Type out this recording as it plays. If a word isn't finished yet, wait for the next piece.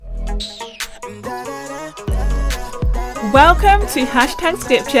Welcome to Hashtag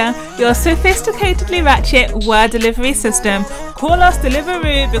Scripture, your sophisticatedly ratchet word delivery system. Call us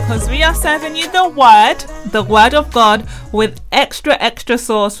Deliveroo because we are serving you the word of God, with extra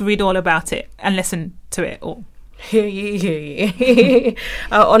sauce. Read all about it and listen to it all. Hear ye.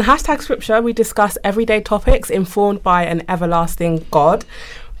 On Hashtag Scripture, we discuss everyday topics informed by an everlasting God.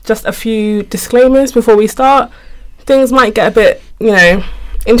 Just a few disclaimers before we start. Things might get a bit,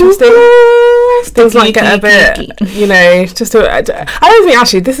 interesting. Things might get a bit, I don't think,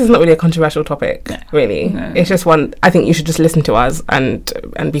 actually, this is not really a controversial topic, really. No. It's just one, I think you should just listen to us and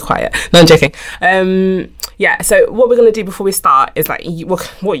be quiet. No, I'm joking. So what we're going to do before we start is, what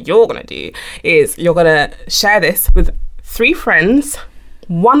you're going to do is you're going to share this with 3 friends,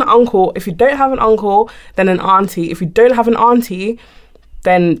 1 uncle. If you don't have an uncle, then an auntie. If you don't have an auntie,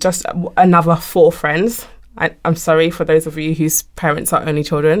 then just another 4 friends. I'm sorry for those of you whose parents are only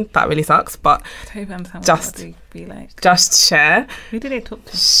children. That really sucks, but just share. Who did they talk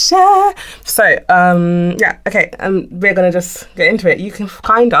to? Share. So, okay. We're going to just get into it. You can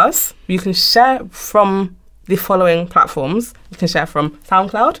find us. You can share from the following platforms. You can share from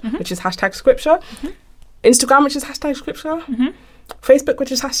SoundCloud, which is Hashtag Scripture, Instagram, which is Hashtag Scripture, Facebook,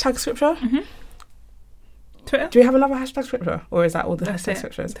 which is Hashtag Scripture, Twitter. Do we have another Hashtag Scripture, or is that all the Hashtag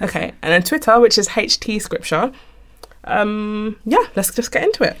Scriptures? Okay, and then Twitter, which is HT Scripture. Let's just get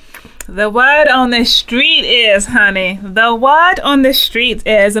into it. The word on the street is, honey. The word on the street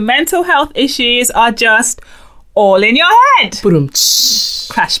is mental health issues are just all in your head.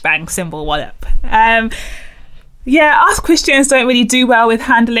 Crash bang cymbal, what up? Us Christians don't really do well with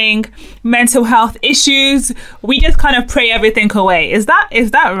handling mental health issues. We just kind of pray everything away. Is that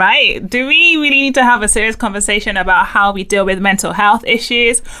right? Do we really need to have a serious conversation about how we deal with mental health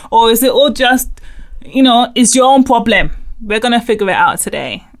issues? Or is it all just, it's your own problem? We're going to figure it out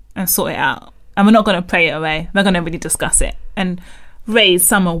today and sort it out. And we're not going to pray it away. We're going to really discuss it and raise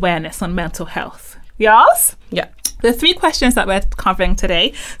some awareness on mental health. Yes? Yeah. The 3 questions that we're covering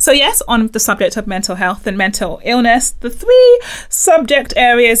today. So yes, on the subject of mental health and mental illness, the 3 subject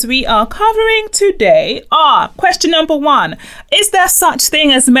areas we are covering today are: question number 1, is there such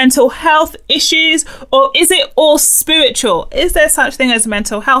thing as mental health issues, or is it all spiritual? Is there such thing as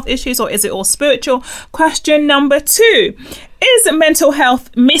mental health issues, or is it all spiritual? Question number 2, is mental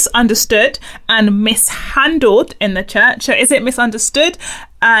health misunderstood and mishandled in the church? So is it misunderstood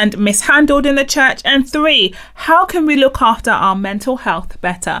and mishandled in the church? And 3, how can we look after our mental health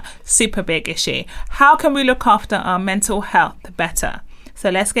better? Super big issue. How can we look after our mental health better? So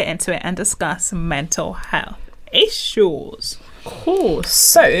let's get into it and discuss mental health issues. Cool.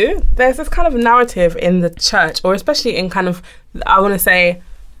 So there's this kind of narrative in the church, or especially in kind of, I want to say,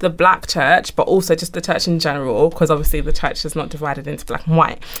 the black church, but also just the church in general, because obviously the church is not divided into black and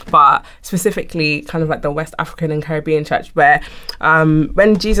white, but specifically kind of like the West African and Caribbean church, where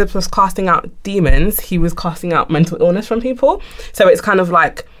when Jesus was casting out demons, he was casting out mental illness from people. So it's kind of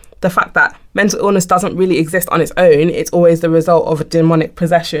like the fact that mental illness doesn't really exist on its own. It's always the result of a demonic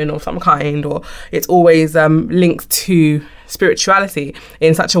possession of some kind, or it's always linked to spirituality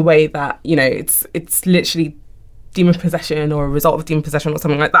in such a way that, it's literally demon possession or a result of demon possession or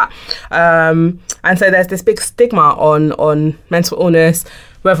something like that. And so there's this big stigma on mental illness,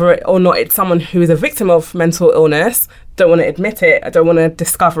 whether or not it's someone who is a victim of mental illness. Don't want to admit it, I don't want to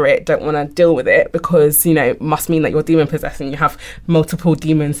discover it, don't want to deal with it, because it must mean that you're demon possessed and you have multiple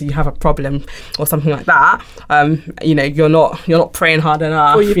demons, you have a problem or something like that. You're not praying hard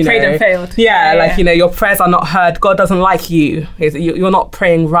enough, or you prayed and failed. Your prayers are not heard. God doesn't like you. You're not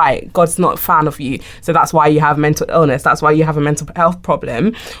praying right. God's not a fan of you, so that's why you have mental illness, that's why you have a mental health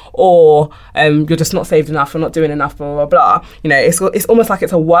problem. Or you're just not saved enough, you're not doing enough, blah blah blah. It's almost like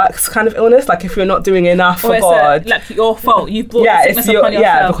it's a works kind of illness, like if you're not doing enough for God, your fault. You brought the sickness upon yourself.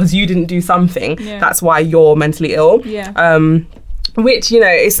 Yeah, because you didn't do something. Yeah. That's why you're mentally ill. Yeah. Which,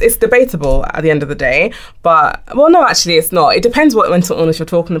 it's debatable at the end of the day. But, well, no, actually, it's not. It depends what mental illness you're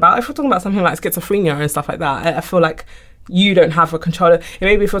talking about. If you're talking about something like schizophrenia and stuff like that, I feel like you don't have a control.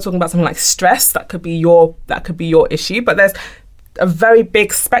 Maybe if you're talking about something like stress, that could be your issue. But there's a very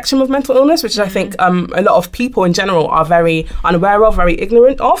big spectrum of mental illness, which I think a lot of people in general are very unaware of, very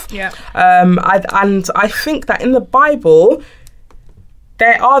ignorant of. Yeah. I think that in the Bible,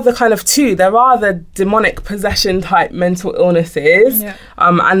 there are the kind of 2. There are the demonic possession type mental illnesses,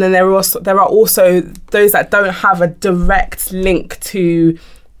 and then there are also those that don't have a direct link to,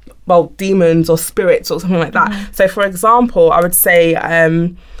 demons or spirits or something like that. So, for example, I would say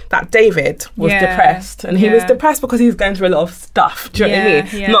that David was depressed, and he was depressed because he was going through a lot of stuff. Do you know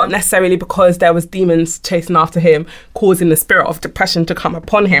what I mean? Not necessarily because there was demons chasing after him, causing the spirit of depression to come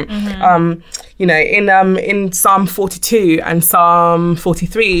upon him. You know, in Psalm 42 and Psalm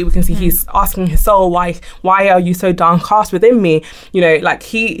 43, we can see he's asking his soul, why are you so downcast within me? You know, like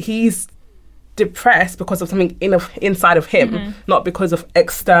he's depressed because of something inside of him, not because of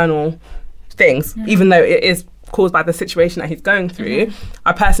external things, even though it is caused by the situation that he's going through.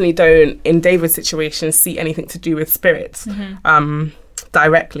 I personally don't, in David's situation, see anything to do with spirits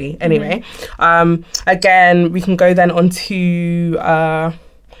directly anyway. Again, we can go then on to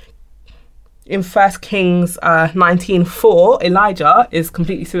in 1 Kings 19:4, Elijah is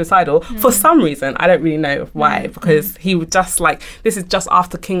completely suicidal for some reason. I don't really know why, because he would just like, this is just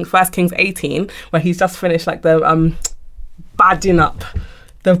after 1 Kings 18, where he's just finished like the badding up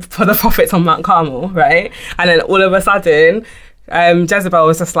for the prophets on Mount Carmel, right? And then all of a sudden, Jezebel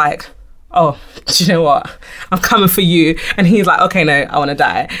was just like, oh, do you know what? I'm coming for you. And he's like, okay, no, I want to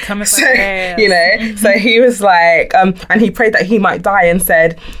die. So, you know, so he was like, and he prayed that he might die and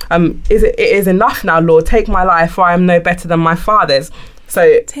said, it is enough now, Lord, take my life, for I am no better than my father's. So,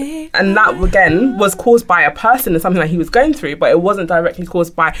 and that again was caused by a person and something that he was going through, but it wasn't directly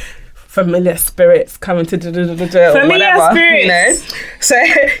caused by familiar spirits coming to whatever, spirits. You know. So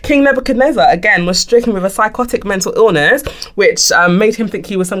King Nebuchadnezzar again was stricken with a psychotic mental illness, which made him think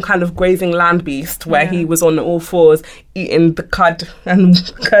he was some kind of grazing land beast, where he was on all fours eating the curds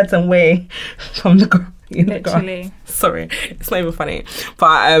and whey from the ground. Literally. Sorry, it's not even funny,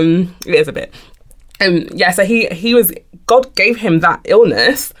 but it is a bit. So he was, God gave him that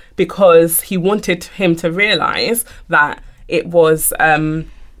illness because he wanted him to realize that it was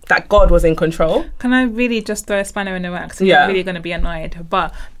that God was in control. Can I really just throw a spanner in the works? I'm really going to be annoyed,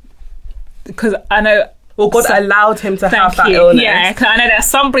 but because I know. Well, God allowed him to have that illness. Yeah, because I know that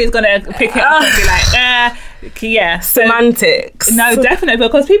somebody's going to pick it up and be like, semantics. No, definitely,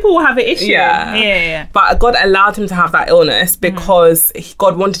 because people will have an issue. Yeah. But God allowed him to have that illness because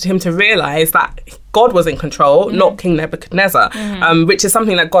God wanted him to realise that God was in control, not King Nebuchadnezzar, which is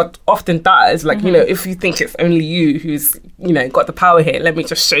something that God often does. Like, you know, if you think it's only you who's, you know, got the power here, let me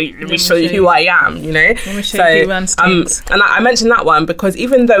just show you. Let me show you who I am, you know? Let me show you who runs things. And I mentioned that one because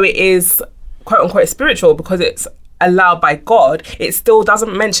even though it is quote unquote spiritual, because it's allowed by God, it still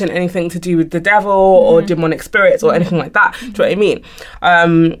doesn't mention anything to do with the devil or demonic spirits or anything like that. Do you know what I mean?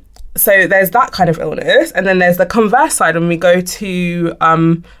 So there's that kind of illness, and then there's the converse side when we go to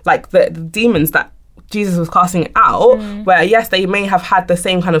like the demons that Jesus was casting out, where yes, they may have had the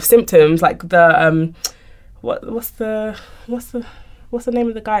same kind of symptoms, like the what's the name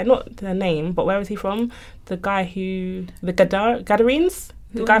of the guy? Not the name, but where was he from? The guy who the Gadarenes.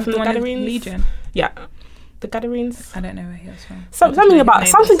 The guy from the Gadarenes? Legion. Yeah. The Gadarenes. I don't know where he was from. Something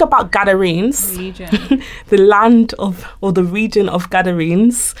about Gadarenes. Legion. The land of, or the region of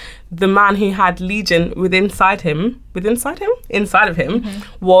Gadarenes. The man who had Legion inside of him,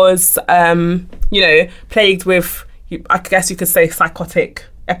 was, you know, plagued with, I guess you could say, psychotic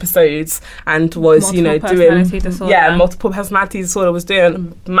episodes, and was multiple personality disorder, was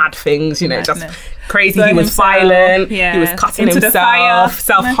doing mad things, you know, just crazy. He was violent, he was cutting himself,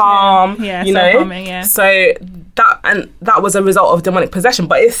 self-harm, you know, so that was a result of demonic possession.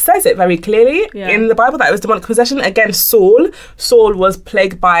 But it says it very clearly in the Bible that it was demonic possession. Again, Saul was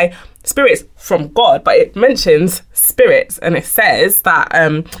plagued by spirits from God, but it mentions spirits, and it says that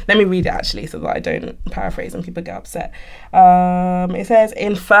let me read it actually so that I don't paraphrase and people get upset. It says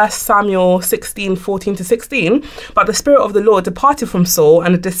in 1 Samuel 16:14-16, but the Spirit of the Lord departed from Saul,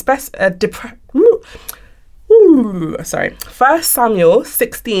 and 1 Samuel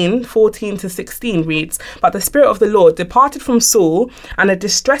 16:14-16 reads, but the Spirit of the Lord departed from Saul, and a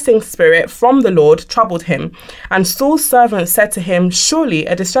distressing spirit from the Lord troubled him. And Saul's servant said to him, surely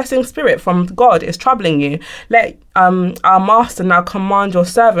a distressing spirit from God is troubling you. Let our master now command your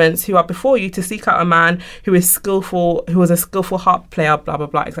servants who are before you to seek out a man who was a skillful harp player, blah blah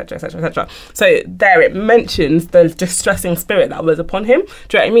blah, etc etc etc. So there it mentions the distressing spirit that was upon him.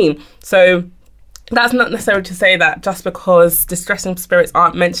 Do you know what I mean? So that's not necessarily to say that just because distressing spirits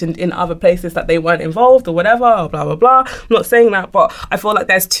aren't mentioned in other places that they weren't involved or whatever, or blah, blah, blah. I'm not saying that, but I feel like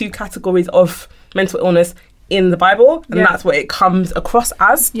there's two categories of mental illness in the Bible, and that's what it comes across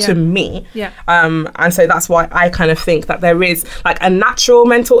as to me. And so that's why I kind of think that there is like a natural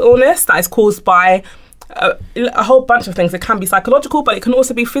mental illness that is caused by a whole bunch of things. It can be psychological, but it can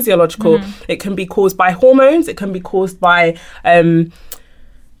also be physiological. It can be caused by hormones. It can be caused by,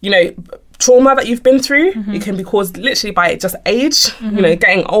 you know, trauma that you've been through. It can be caused literally by just age,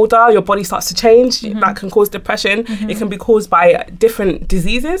 getting older, your body starts to change. That can cause depression. It can be caused by different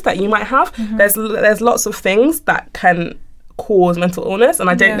diseases that you might have. There's lots of things that can cause mental illness, and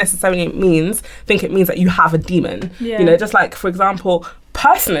I don't necessarily think it means that you have a demon. Just like, for example,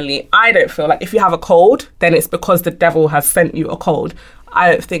 personally, I don't feel like if you have a cold, then it's because the devil has sent you a cold.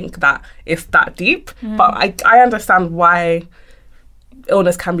 I don't think that it's that deep, but I understand why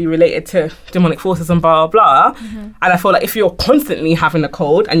illness can be related to demonic forces and blah, blah, blah. And I feel like if you're constantly having a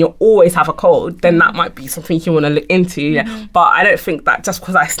cold and you always have a cold, then that might be something you want to look into. But I don't think that just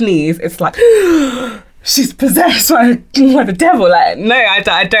because I sneeze, it's like, she's possessed by the devil. Like, no, I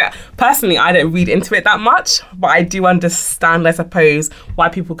don't. Personally, I don't read into it that much, but I do understand, I suppose, why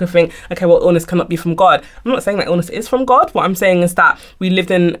people could think, okay, well, illness cannot be from God. I'm not saying that illness is from God. What I'm saying is that we live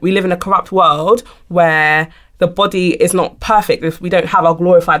in a corrupt world where the body is not perfect if we don't have our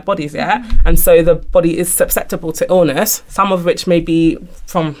glorified bodies yet. And so the body is susceptible to illness, some of which may be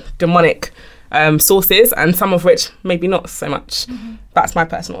from demonic sources and some of which maybe not so much. That's my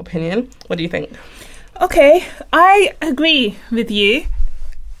personal opinion. What do you think? Okay, I agree with you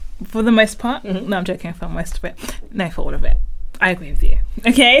for the most part. No, I'm joking, for most of it. No, for all of it. I agree with you.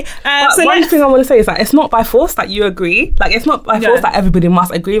 Okay. So one thing I want to say is that it's not by force that you agree. Like, it's not by force that everybody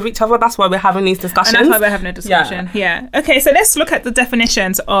must agree with each other. That's why we're having these discussions. And that's why we're having a discussion. Yeah. Okay, so let's look at the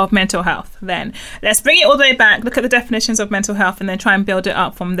definitions of mental health then. Let's bring it all the way back, look at the definitions of mental health, and then try and build it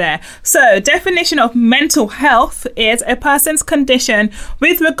up from there. So, definition of mental health is a person's condition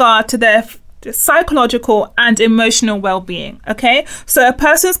with regard to their psychological and emotional well-being. Okay, so a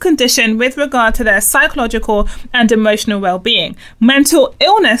person's condition with regard to their psychological and emotional well-being. Mental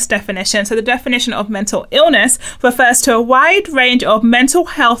illness definition. So the definition of mental illness refers to a wide range of mental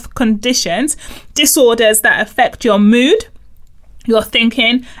health conditions, disorders that affect your mood, your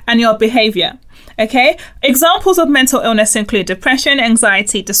thinking, and your behavior. Okay, examples of mental illness include depression,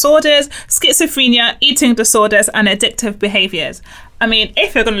 anxiety disorders, schizophrenia, eating disorders, and addictive behaviors. I mean,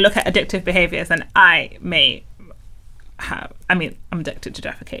 if you're going to look at addictive behaviors, then I'm addicted to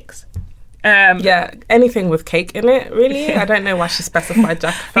Jaffa cakes. Anything with cake in it, really. I don't know why she specified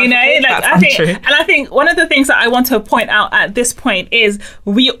Jaffa. I think one of the things that I want to point out at this point is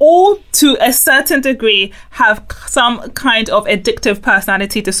we all, to a certain degree, have some kind of addictive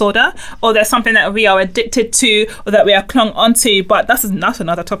personality disorder, or there's something that we are addicted to or that we are clung onto. But that's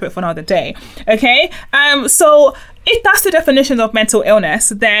another topic for another day. Okay, so if that's the definition of mental illness,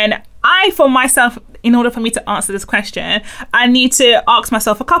 then I, for myself, in order for me to answer this question, I need to ask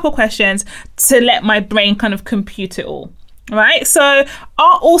myself a couple questions to let my brain kind of compute it all, right? So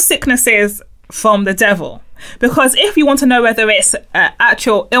are all sicknesses from the devil? Because if you want to know whether it's an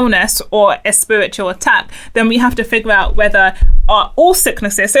actual illness or a spiritual attack, then we have to figure out whether are all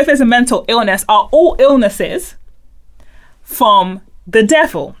sicknesses, so if it's a mental illness, are all illnesses from the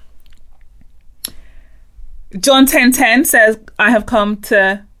devil? John 10:10 says,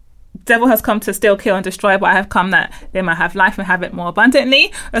 devil has come to steal, kill, and destroy, but I have come that they might have life and have it more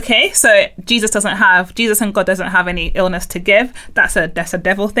abundantly. Okay, so Jesus and God doesn't have any illness to give. That's a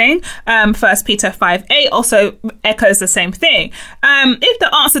devil thing. 1 Peter 5:8 also echoes the same thing. If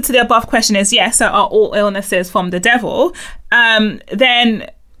the answer to the above question is yes, so are all illnesses from the devil, then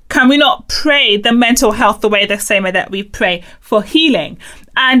can we not pray the mental health the same way that we pray for healing?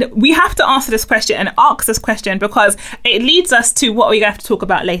 And we have to answer this question and ask this question because it leads us to what we're going to have to talk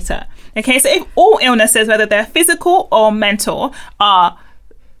about later. Okay, so if all illnesses, whether they're physical or mental, are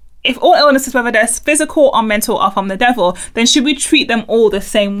from the devil, then should we treat them all the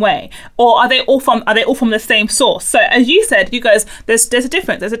same way? Or are they all from the same source? So as you said, you guys, there's a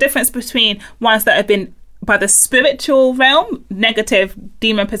difference. There's a difference between ones that have been by the spiritual realm, negative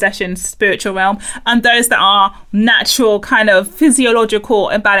demon possession spiritual realm, and those that are natural kind of physiological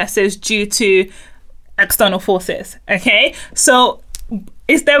imbalances due to external forces. Okay, so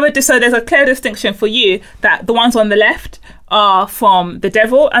there's a clear distinction for you that the ones on the left are from the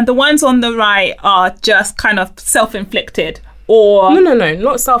devil and the ones on the right are just kind of self-inflicted, or no,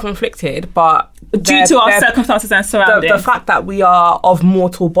 not self-inflicted, but due to our circumstances and surroundings. The fact that we are of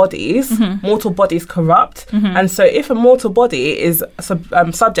mortal bodies, mortal bodies corrupt, and so if a mortal body is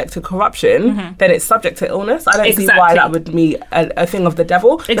subject to corruption, then it's subject to illness. I don't see why that would be a thing of the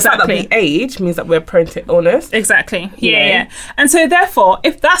devil. The fact that we age means that we're prone to illness. Exactly. Yeah. And so therefore,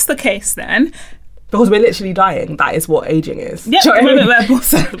 if that's the case, then because we're literally dying, that is what aging is. Yeah, so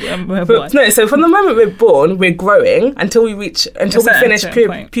from the moment we're born, we're growing until we finish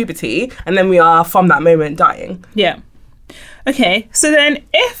puberty, and then we are from that moment dying. Yeah. Okay, so then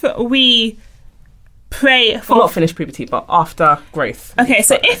if we pray for... Not finished puberty, but after growth. Okay,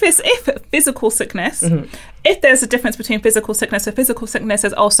 so if physical sickness, if there's a difference between physical sickness, so physical sickness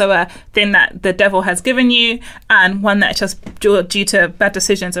is also a thing that the devil has given you, and one that's just due to bad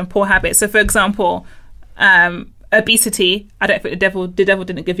decisions and poor habits. So, for example, obesity. I don't think the devil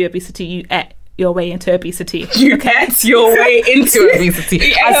didn't give you obesity. You ate your way into obesity. You ate your way into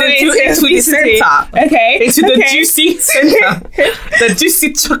obesity. As into the centre. Okay. Into the juicy centre. The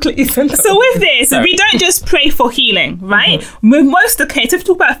juicy chocolatey centre. So with this, we don't just pray for healing, right? With most of the case, if we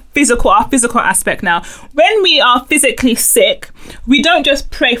talk about our physical aspect now, when we are physically sick, we don't just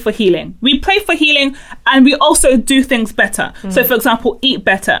pray for healing. We pray for healing and we also do things better. So for example, eat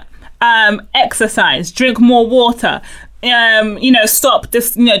better, exercise, drink more water, stop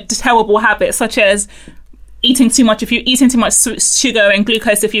this, terrible habits such as eating too much. If you're eating too much sugar and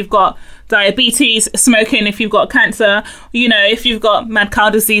glucose, if you've got diabetes, smoking, if you've got cancer, if you've got mad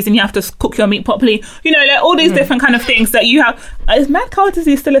cow disease and you have to cook your meat properly, like all these different kind of things that you have. Is mad cow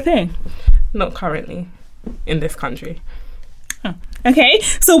disease still a thing? Not currently in this country. Okay,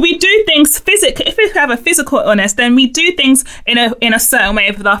 so we do things physically. If we have a physical illness, then we do things in a certain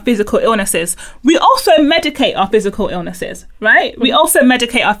way with our physical illnesses. We also medicate our physical illnesses, right? We also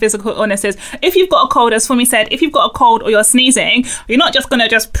medicate our physical illnesses. If you've got a cold, as Fumi said, if you've got a cold or you're sneezing, you're not just going to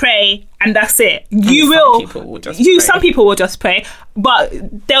just pray and that's it. Some people will just pray, but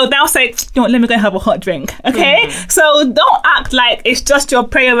they'll say, let me go and have a hot drink. Okay, so don't act like it's just your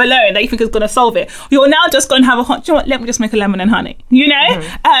prayer alone that you think is going to solve it. You're now just going to have a hot drink. Let me just make a lemon and honey.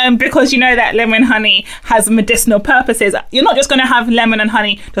 Because you know that lemon and honey has medicinal purposes. You're not just going to have lemon and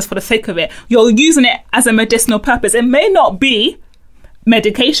honey just for the sake of it. You're using it as a medicinal purpose. It may not be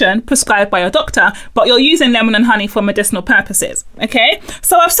medication prescribed by a doctor, but you're using lemon and honey for medicinal purposes. Okay,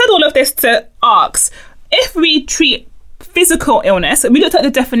 so I've said all of this to ask, if we treat physical illness, we looked at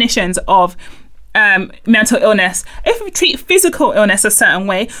the definitions of mental illness. If we treat physical illness a certain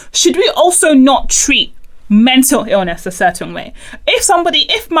way, should we also not treat mental illness a certain way?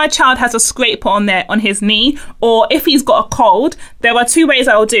 If my child has a scrape on his knee, or if he's got a cold, there are two ways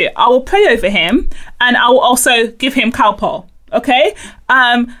I will do it. I will pray over him and I will also give him Calpol. Okay,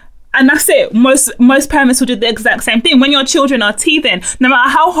 and that's it. Most parents will do the exact same thing. When your children are teething, no matter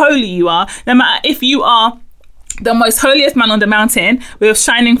how holy you are, no matter if you are the most holiest man on the mountain with a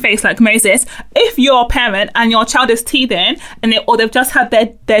shining face like Moses, if you're a parent and your child is teething or they've just had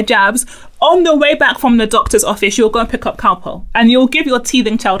their jabs, on the way back from the doctor's office, you'll go and pick up Calpol and you'll give your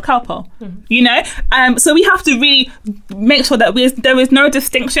teething child Calpol. So we have to really make sure that there is no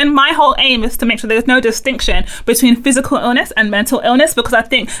distinction. My whole aim is to make sure there is no distinction between physical illness and mental illness, because I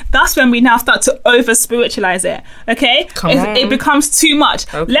think that's when we now start to over spiritualize it. Okay, it becomes too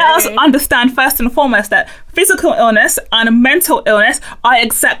much. Okay. Let us understand first and foremost that physical illness and mental illness are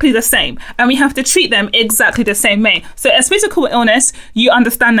exactly the same, and we have to treat them exactly the same way. So as physical illness, you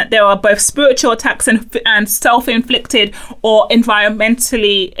understand that there are both spiritual attacks and self-inflicted or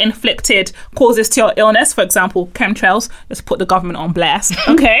environmentally inflicted causes to your illness. For example, chemtrails. Let's put the government on blast.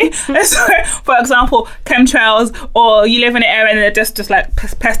 Okay. So, for example, chemtrails, or you live in an area and there's just like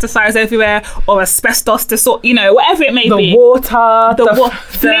pesticides everywhere, or asbestos, whatever it may be. The water.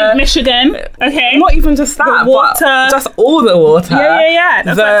 Flint, Michigan. Okay. Not even just that. The water. But just all the water. Yeah.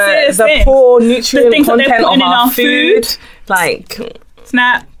 That's the poor nutrient content of in our food.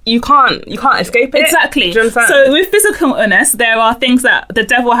 Snap. You can't escape it. Exactly. So with physical illness, there are things that the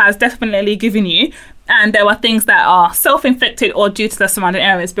devil has definitely given you, and there are things that are self-inflicted or due to the surrounding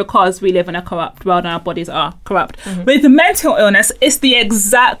areas, because we live in a corrupt world and our bodies are corrupt. With mental illness, it's the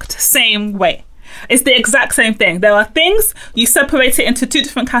exact same way. It's the exact same thing. There are things, you separate it into two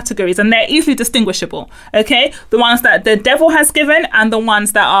different categories, and they're easily distinguishable. Okay, the ones that the devil has given and the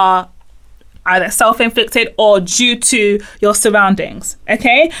ones that are either self-inflicted or due to your surroundings.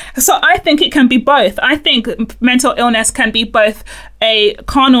 Okay, so I think it can be both. I think mental illness can be both a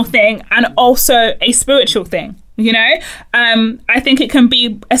carnal thing and also a spiritual thing. I think it can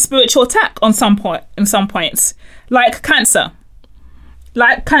be a spiritual attack in some points, like cancer.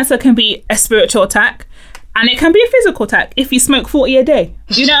 Like cancer can be a spiritual attack, and it can be a physical attack if you smoke 40 a day.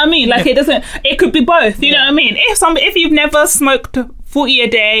 You know what I mean? Like it could be both. You know what I mean? If you've never smoked 40 a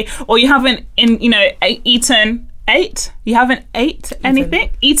day, or you haven't eaten anything.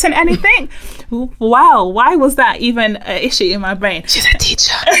 Wow, why was that even an issue in my brain? She's a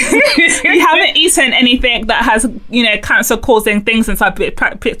teacher. You haven't eaten anything that has cancer causing things inside.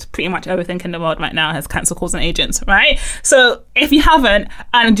 Pretty much everything in the world right now has cancer causing agents, right? So if you haven't,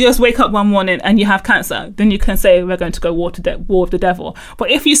 and you just wake up one morning and you have cancer, then you can say we're going to go war with the devil.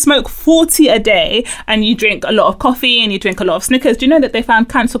 But if you smoke 40 a day and you drink a lot of coffee and you drink a lot of Snickers, do you know that they found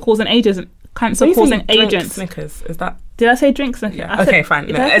cancer causing agents cancer-causing agents. Snickers, is that? Did I say drink Snickers? Yeah. Okay, fine.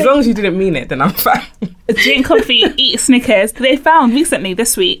 No, as long as you didn't mean it, then I'm fine. Drink coffee, eat Snickers. They found recently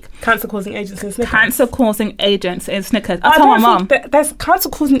this week cancer-causing agents in Snickers. Cancer-causing agents in Snickers. I told my mum. There's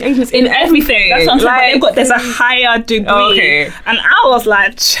cancer-causing agents in everything. That's what I'm saying. There's a higher degree. Okay. And I was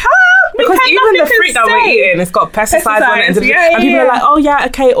like, child, because even the fruit that we're eating, it's got pesticides on it. And people are like, oh yeah,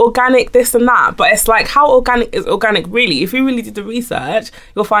 okay, organic, this and that. But it's like, how organic is organic really? If you really did the research,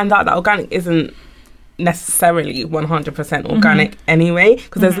 you'll find out that organic isn't necessarily 100% organic anyway,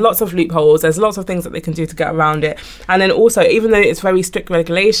 because there's lots of loopholes, there's lots of things that they can do to get around it. And then also, even though it's very strict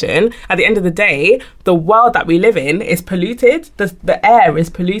regulation, at the end of the day, the world that we live in is polluted. The air is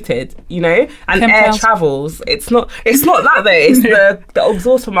polluted, and air travels. It's not that though. It's the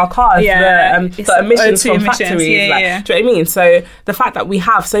exhaust from our cars, the emissions from factories. Do you know what I mean? So the fact that we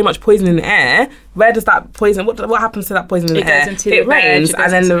have so much poison in the air, where does that poison? What happens to that poison in the air? It rains,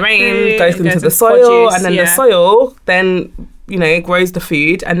 and then the rain goes into the soil, and then the soil then grows the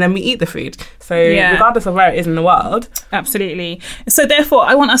food, and then we eat the food. So regardless of where it is in the world. Absolutely. So therefore,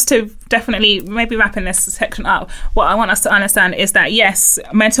 I want us to definitely, maybe wrapping this section up, what I want us to understand is that yes,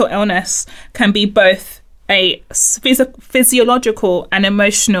 mental illness can be both a physiological and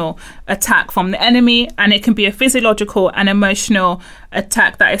emotional attack from the enemy, and it can be a physiological and emotional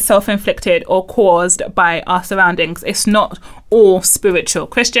attack that is self-inflicted or caused by our surroundings. It's not all spiritual.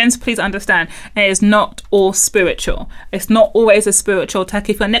 Christians, please understand, it is not all spiritual. It's not always a spiritual attack.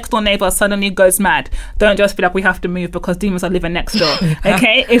 If your next door neighbor suddenly goes mad, don't just be like, we have to move because demons are living next door.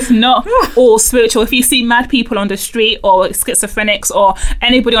 Okay? It's not all spiritual. If you see mad people on the street, or schizophrenics, or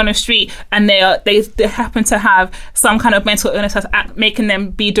anybody on the street, and they happen to have some kind of mental illness that's making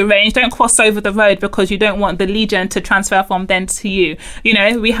them be deranged, don't cross over the road, because you don't want the legion to transfer from them to you.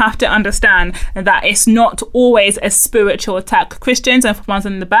 We have to understand that it's not always a spiritual attack. Christians and ones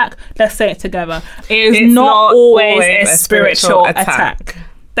in the back, let's say it together. It's not always a spiritual attack.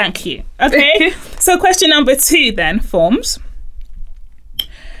 Thank you. Okay. So question number 2 then forms: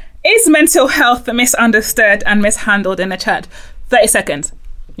 is mental health misunderstood and mishandled in the church? 30 seconds.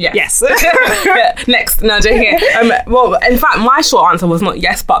 Yes. Next, Nadia here. Well, in fact, my short answer was not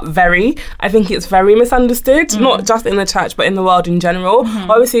yes, but very. I think it's very misunderstood, not just in the church, but in the world in general.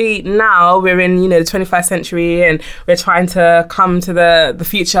 Obviously, now we're in, the 21st century, and we're trying to come to the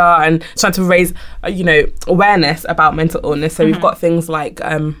future and trying to raise, awareness about mental illness. So we've got things like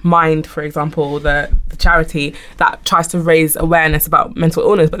Mind, for example, the charity that tries to raise awareness about mental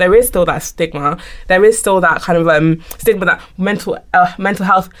illness. But there is still that stigma. There is still that kind of stigma that mental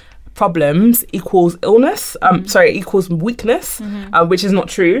health problems equals illness, equals weakness, which is not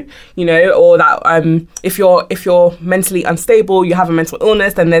true, or that if you're mentally unstable, you have a mental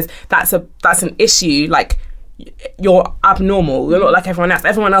illness, then that's an issue. Like, you're abnormal. You're not like everyone else.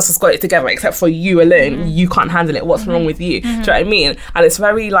 Everyone else has got it together except for you alone. You can't handle it. What's wrong with you? Do you know what I mean? And it's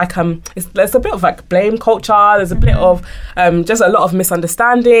very like there's a bit of like blame culture. There's a bit of just a lot of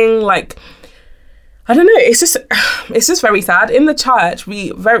misunderstanding. Like, I don't know. It's just very sad. In the church,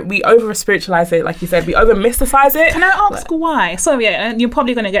 we over spiritualize it, like you said. We over mystifize it. Can I ask why? Sorry, you're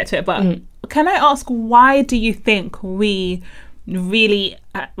probably going to get to it, but can I ask why do you think we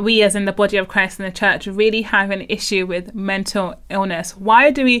as in the body of Christ in the church really have an issue with mental illness? Why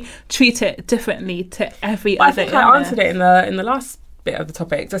do we treat it differently to every other illness? I answered it in the last bit of the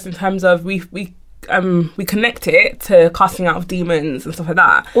topic, just in terms of we connect it to casting out of demons and stuff like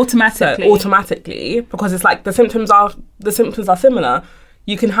that automatically, because it's like the symptoms are similar.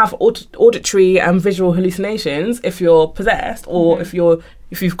 You can have auditory and visual hallucinations if you're possessed, or if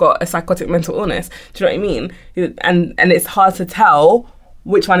you've got a psychotic mental illness. Do you know what I mean? And it's hard to tell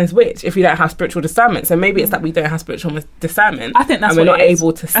which one is which if you don't have spiritual discernment. So maybe it's that we don't have spiritual discernment. I think that's and we're not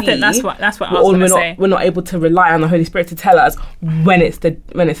able to see. I think that's what I was going to say. We're not able to rely on the Holy Spirit to tell us when it's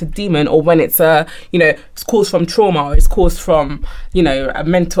a demon, or when it's it's caused from trauma, or it's caused from a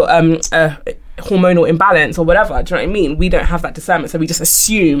mental hormonal imbalance or whatever. Do you know what I mean? We don't have that discernment, so we just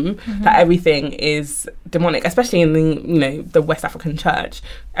assume that everything is demonic, especially in the West African church.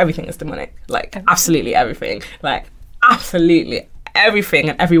 Everything is demonic, like absolutely everything, like absolutely everything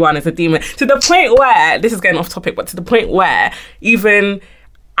and everyone is a demon, to the point where, this is getting off topic, but to the point where even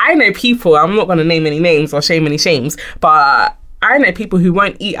I know people, I'm not going to name any names or shame any shames, but I know people who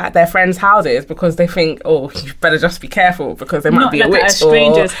won't eat at their friends' houses because they think, oh, you better just be careful because there might be a witch, at a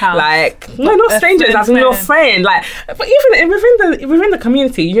stranger's house. Like, no, not strangers, as in your friend. Like, but even within the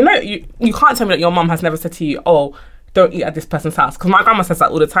community, you can't tell me that your mum has never said to you, oh, don't eat at this person's house, because my grandma says that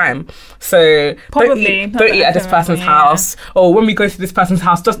all the time. So Probably. don't eat at this person's house, or when we go to this person's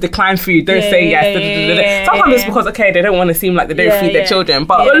house, just decline food, don't say yes. Sometimes it's because they don't want to seem like they don't feed their children,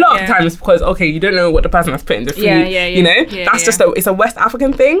 but a lot of the time it's because you don't know what the person has put in the food. You know, that's just it's a West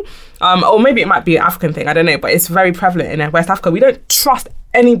African thing, or maybe it might be an African thing, I don't know, but it's very prevalent in West Africa. We don't trust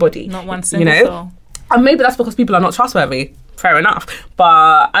anybody, not one single soul. And maybe that's because people are not trustworthy. Fair enough,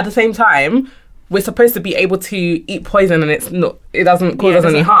 but at the same time, we're supposed to be able to eat poison and it doesn't cause us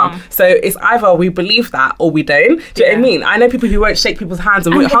any harm. So it's either we believe that or we don't. Do you know what I mean? I know people who won't shake people's hands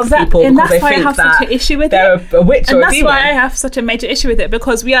and won't hug people because they think that such an issue with they're a witch or a demon. And that's why I have such a major issue with it,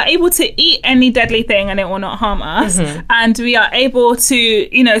 because we are able to eat any deadly thing and it will not harm us. And we are able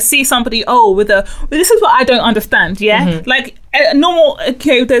to, see somebody, this is what I don't understand, like normal,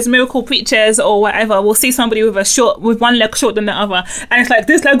 there's miracle preachers or whatever, we'll see somebody with one leg shorter than the other, and it's like,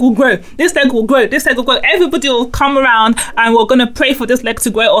 this leg will grow, this leg will grow, this leg will grow. Everybody will come around and we're going to pray for this leg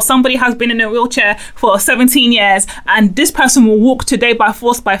to grow. Or somebody has been in a wheelchair for 17 years and this person will walk today by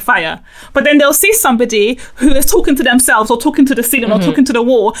force, by fire. But then they'll see somebody who is talking to themselves or talking to the ceiling or talking to the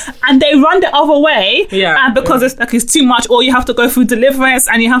wall, and they run the other way because it's too much, or you have to go through deliverance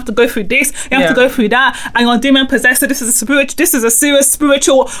and you have to go through this, you have to go through that, and you're demon possessed. So this is a serious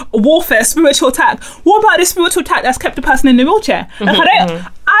spiritual warfare, spiritual attack. What about this spiritual attack that's kept the person in the wheelchair?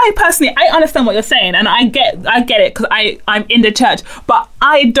 I personally, I understand what you're saying, and I get it, because I'm in the church, but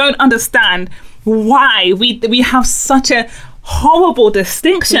I don't understand why we have such a horrible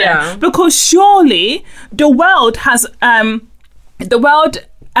distinction, because surely the world has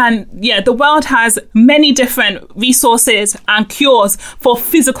many different resources and cures for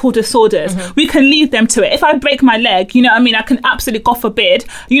physical disorders. We can leave them to it. If I break my leg, I can absolutely, God forbid,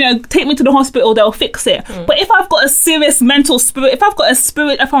 take me to the hospital, they'll fix it. But if I've got a serious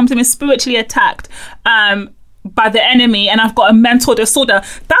if I'm spiritually attacked by the enemy and I've got a mental disorder,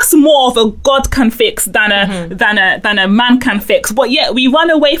 that's more of a God can fix than a man can fix. But yet we run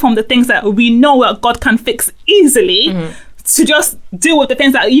away from the things that we know that God can fix easily, to just deal with the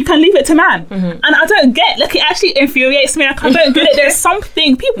things that you can leave it to man. And I don't get, it actually infuriates me. I don't get it. There's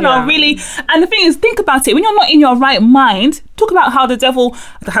something, people are really, and the thing is, think about it, when you're not in your right mind, talk about how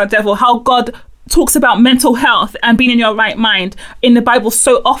God talks about mental health and being in your right mind in the Bible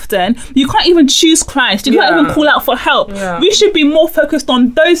so often. You can't even choose Christ. You can't even call out for help. We should be more focused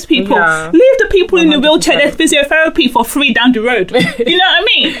on those people. Leave the people 100%. In the wheelchair, there's physiotherapy for free down the road. You know what I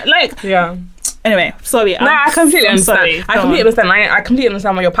mean? Anyway, sorry. I completely understand. I completely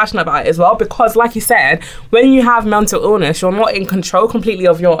understand why you're passionate about it as well, because like you said, when you have mental illness, you're not in control completely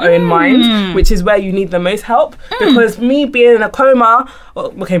of your own mind, which is where you need the most help. Because me being in a coma,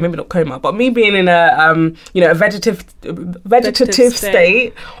 maybe not coma, but me being in a a vegetative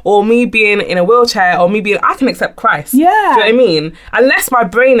state, or me being in a wheelchair, or I can accept Christ. Do you know what I mean? Unless my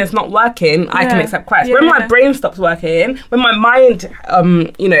brain is not working, I can accept Christ. When my brain stops working, when my mind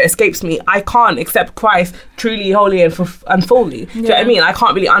escapes me, I can't accept Christ truly, wholly and fully. Do you know what I mean? I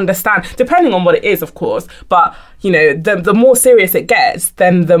can't really understand, depending on what it is, of course, but the more serious it gets,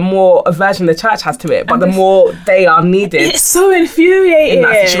 then the more aversion the church has to it, but the more they are needed. It's so infuriating in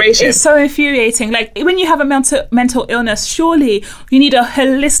that situation. It's so infuriating. Like, when you have a mental illness, surely you need a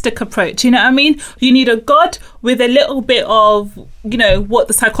holistic approach. You know what I mean? You need a God with a little bit of, what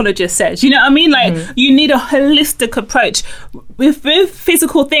the psychologist says. You know what I mean? Like, you need a holistic approach. With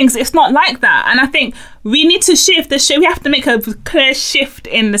physical things, it's not like that. And I think we need to shift. We have to make a clear shift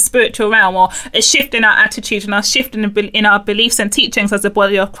in the spiritual realm, or a shift in our attitude and our shift in our beliefs and teachings as the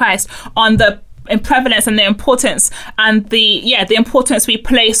body of Christ on the prevalence and the importance and the importance we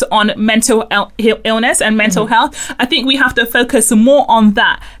place on mental illness and mental health. I think we have to focus more on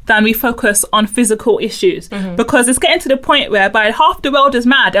that than we focus on physical issues, because it's getting to the point whereby half the world is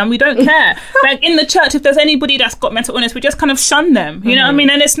mad and we don't care. Like, in the church, if there's anybody that's got mental illness, we just kind of shun them. You know what I mean?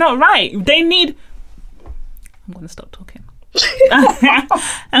 And it's not right. I'm going to stop talking.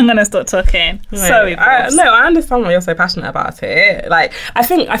 I'm gonna stop talking. Sorry, I understand why you're so passionate about it. Like, I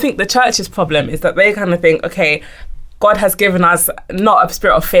think the church's problem is that they kind of think, okay, God has given us not a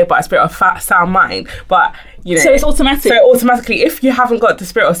spirit of fear, but a spirit of sound mind. But so it's automatic. So automatically, if you haven't got the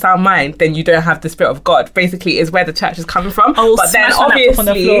spirit of sound mind, then you don't have the spirit of God. Basically, is where the church is coming from. But then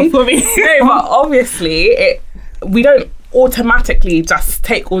obviously, we don't automatically just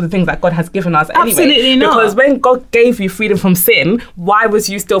take all the things that God has given us anyway. Absolutely not. Because when God gave you freedom from sin, why was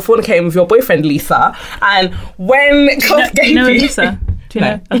you still fornicating with your boyfriend, Lisa? And when God gave you... Lisa. Do you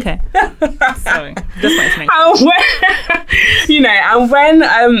know? Okay. Sorry. Just wanted to make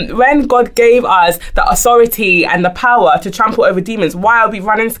and when God gave us the authority and the power to trample over demons, why are we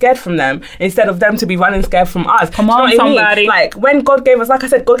running scared from them instead of them to be running scared from us? Come on, somebody. Like when God gave us, like I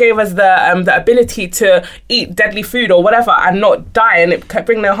said, God gave us the ability to eat deadly food or whatever and not die, and it could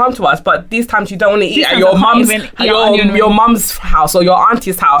bring no harm to us. But these times you don't want to eat at your mum's house or your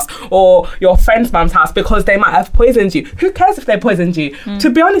auntie's house or your friend's mum's house because they might have poisoned you. Who cares if they poisoned you? To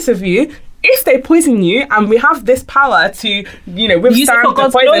be honest with you, if they poison you and we have this power to, withstand the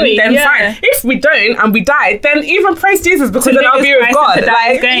poison, glory, then fine. If we don't and we die, then even praise Jesus because then I'll be with God.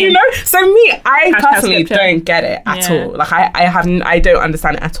 So me, I personally don't get it at all. Like I don't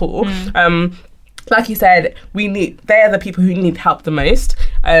understand it at all. Like you said, they are the people who need help the most.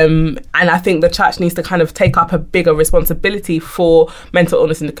 And I think the church needs to kind of take up a bigger responsibility for mental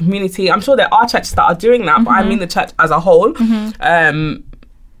illness in the community. I'm sure there are churches that are doing that, but I mean the church as a whole.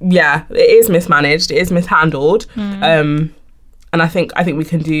 Yeah, it is mismanaged, it is mishandled. And I think we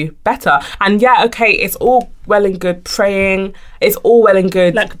can do better. And yeah, okay, it's all well and good praying. It's all well and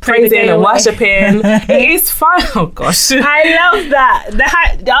good praising and worshipping. It is fine. Oh gosh, I love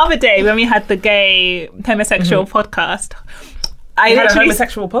that. The other day when we had the gay homosexual podcast, I had a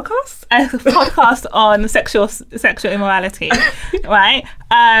homosexual podcast? A podcast on sexual immorality, right?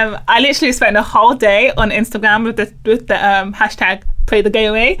 I literally spent a whole day on Instagram with the hashtag Pray the Gay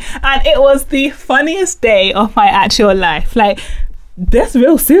Away, and it was the funniest day of my actual life. Like, that's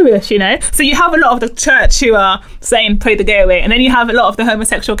real serious, So you have a lot of the church who are saying pray the gay away, and then you have a lot of the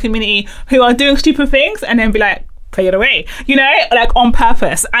homosexual community who are doing stupid things and then be like, pray it away, like on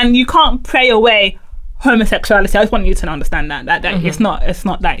purpose. And you can't pray away homosexuality. I just want you to understand that it's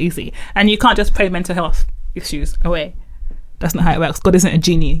not that easy, and you can't just pray mental health issues away. That's not how it works. God isn't a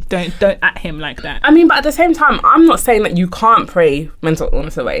genie. Don't at him like that. I mean, but at the same time, I'm not saying that you can't pray mental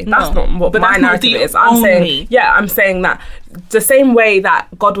illness away. That's not what my narrative is. I'm saying that the same way that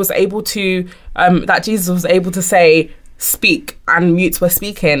God was able to, that Jesus was able to say, speak, and mutes were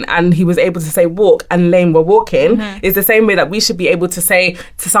speaking, and he was able to say walk, and lame were walking, is the same way that we should be able to say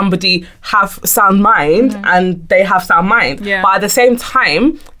to somebody have sound mind, and they have sound mind. But at the same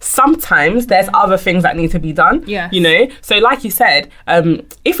time, sometimes there's other things that need to be done. So like you said,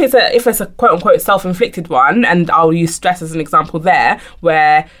 if it's a quote unquote self-inflicted one, and I'll use stress as an example there,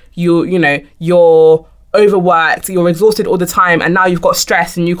 where you're overworked, you're exhausted all the time, and now you've got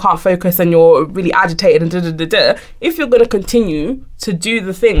stress and you can't focus and you're really agitated and if you're going to continue to do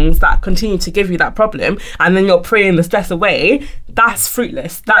the things that continue to give you that problem and then you're praying the stress away, that's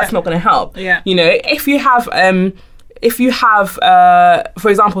fruitless. That's not going to help. If you have for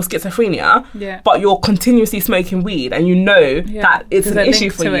example schizophrenia, but you're continuously smoking weed and that it's an issue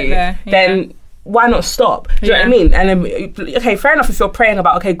for you, then why not stop? Do you know what I mean? And then, okay, fair enough if you're praying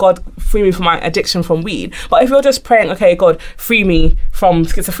about, okay, God, free me from my addiction from weed. But if you're just praying, okay, God, free me from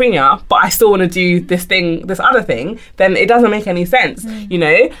schizophrenia, but I still want to do this other thing, then it doesn't make any sense, But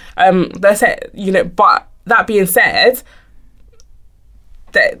that being said,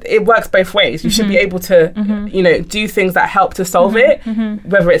 that it works both ways. You should be able to, do things that help to solve it,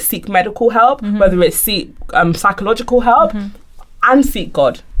 whether it's seek medical help, whether it's seek psychological help, and seek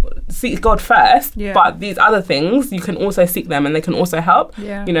God. Seek God first, but these other things, you can also seek them and they can also help,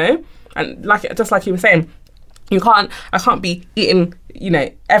 and just like you were saying, I can't be eating,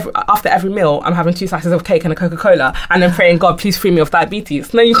 after every meal I'm having 2 slices of cake and a Coca-Cola and then praying, God, please free me of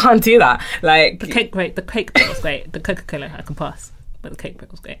diabetes. No, you can't do that. Like, the cake bit was great. The Coca-Cola I can pass, but the cake bit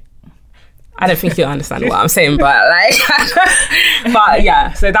was great. I don't think you'll understand what I'm saying, but but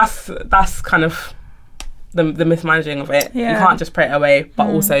yeah, so that's kind of the mismanaging of it. You can't just pray it away, but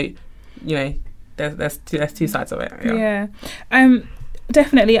also, there's two sides of it.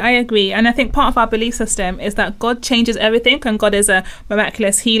 Definitely, I agree. And I think part of our belief system is that God changes everything and God is a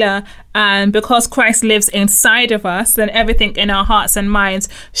miraculous healer. And because Christ lives inside of us, then everything in our hearts and minds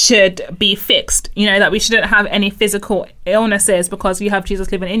should be fixed. That we shouldn't have any physical illnesses because you have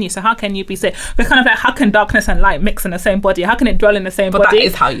Jesus living in you. So how can you be sick? We're kind of like, how can darkness and light mix in the same body? How can it dwell in the same body? But that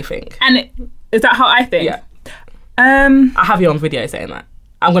is how you think. And is that how I think? Yeah. I have you on video saying that.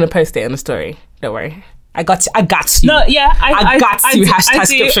 I'm going to post it in the story. Don't worry. I got you. No, yeah. I got you. Hashtag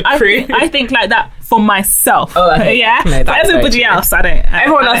scripture crew. I think like that for myself. Oh, okay. Yeah. No, for everybody else, I don't.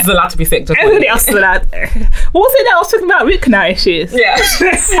 Everyone else is allowed to be sick. Everybody else is allowed. What was it that I was talking about? Root canal issues. Yeah. If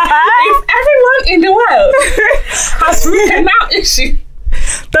everyone in the world has root canal issues,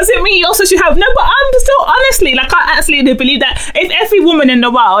 does it mean you also should have? No, but I'm still honestly, I absolutely believe that if every woman in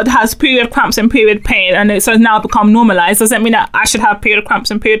the world has period cramps and period pain and it's now become normalized, does that mean that I should have period cramps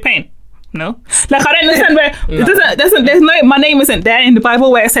and period pain? No. Like, I don't understand where there's no, my name isn't there in the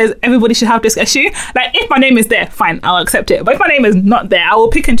Bible where it says everybody should have this issue. Like, if my name is there, fine, I'll accept it. But if my name is not there, I will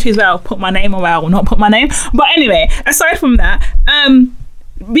pick and choose where I'll put my name or where I will not put my name. But anyway, aside from that,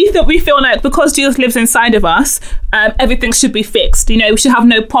 we feel like because Jesus lives inside of us, everything should be fixed. You know, we should have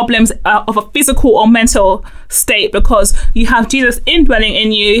no problems of a physical or mental state because you have Jesus indwelling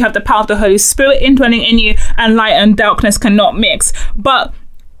in you, you have the power of the Holy Spirit indwelling in you, and light and darkness cannot mix. But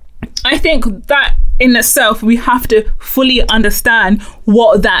I think that in itself, we have to fully understand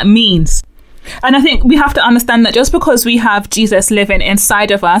what that means. And I think we have to understand that just because we have Jesus living inside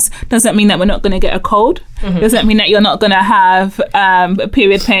of us doesn't mean that we're not going to get a cold. Doesn't mean that you're not going to have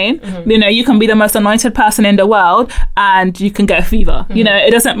period pain. You know, you can be the most anointed person in the world and you can get a fever. You know, it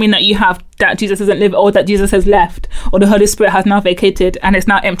doesn't mean that you have that Jesus doesn't live, or that Jesus has left, or the Holy Spirit has now vacated and it's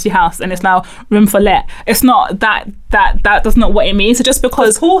now empty house and it's now room for let. It's not that that's not what it means. So just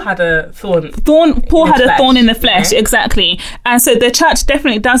because Paul had a thorn in the flesh, exactly. And so the church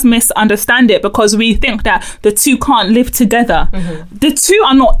definitely does misunderstand it because we think that the two can't live together. The two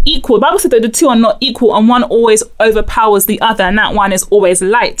are not equal. The Bible said that the two are not equal, and one always overpowers the other, and that one is always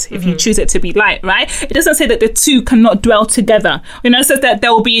light if you choose it to be light, right? It doesn't say that the two cannot dwell together. You know, it says that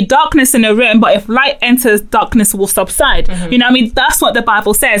there will be darkness in a room, but if light enters, darkness will subside. You know what I mean? That's what the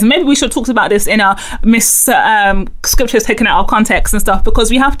Bible says. Maybe we should talk about this in our scriptures taken out of context and stuff, because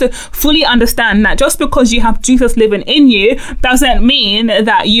we have to fully understand that just because you have Jesus living in you doesn't mean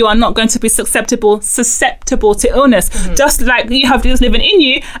that you are not going to be susceptible to illness. Just like you have Jesus living in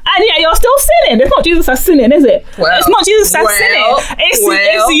you, and yet you're still sinning. It's not Jesus that's sinning, is it? It's not Jesus that's sinning.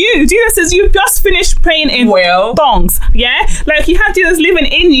 It's you. Jesus says you've just finished praying in thongs. Yeah, like you have Jesus living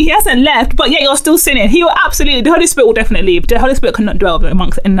in you. He hasn't left, but yet you're still sinning. He will absolutely. The Holy Spirit will definitely leave. The Holy Spirit cannot dwell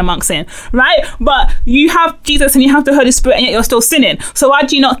amongst sin, right? But you have Jesus and you have the Holy Spirit, and yet you're still sinning. So why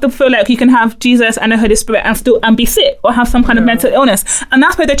do you not feel like you can have Jesus and the Holy Spirit and be sick or have some kind of mental illness? And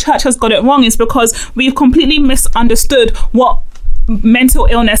that's where the church has got it wrong, is because we've completely misunderstood what mental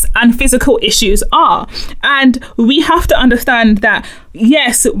illness and physical issues are. And we have to understand that,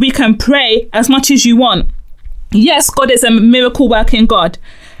 yes, we can pray as much as you want. Yes, God is a miracle working God.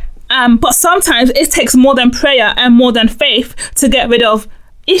 But sometimes it takes more than prayer and more than faith to get rid of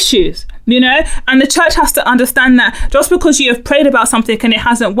issues, you know? And the church has to understand that just because you have prayed about something and it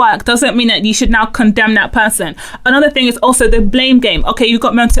hasn't worked doesn't mean that you should now condemn that person. Another thing is also the blame game. Okay, you've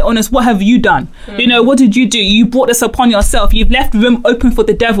got mental illness. What have you done? You know, what did you do? You brought this upon yourself. You've left room open for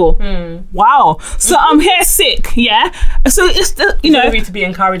the devil. Wow. So I'm here sick, yeah? So it's, you know, to be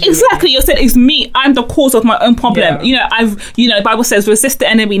encouraging. Exactly. You said it's me. I'm the cause of my own problem. You know, the Bible says resist the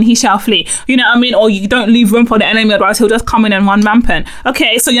enemy and he shall flee. You know what I mean? Or you don't leave room for the enemy, otherwise he'll just come in and run rampant.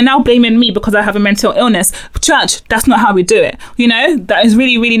 Okay, so you're now blaming me because I have a mental illness. Church, that's not how we do it. You know, that is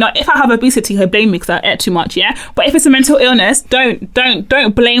really, really not. If I have obesity, he'll blame me because I ate too much, yeah? But if it's a mental illness, don't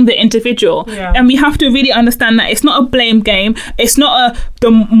blame the individual. And we have to really understand that it's not a blame game. It's not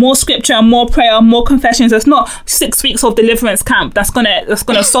the more scripture, more prayer, more confessions. It's not 6 weeks of deliverance camp that's gonna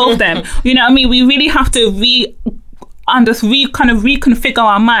solve them. You know what I mean? We really have to reconfigure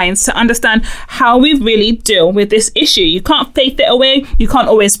our minds to understand how we really deal with this issue. You can't faith it away. You can't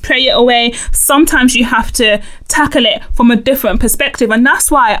always pray it away. Sometimes you have to tackle it from a different perspective. And that's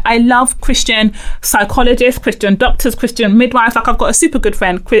why I love Christian psychologists, Christian doctors, Christian midwives. Like, I've got a super good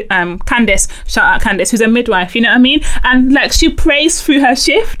friend, Candice, shout out Candice, who's a midwife, you know what I mean? And like, she prays through her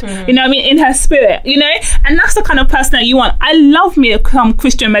shift, you know what I mean, in her spirit, you know? And that's the kind of person that you want. I love me some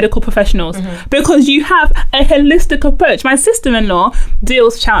Christian medical professionals because you have a holistic approach. My sister-in-law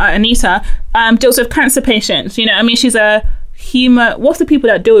deals, shout out Anita, deals with cancer patients, you know what I mean? She's a what's the people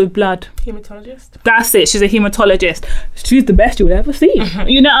that deal with blood? Hematologist. That's it. She's a hematologist. She's the best you'll ever see.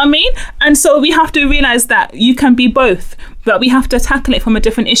 You know what I mean? And so we have to realize that you can be both, but we have to tackle it from a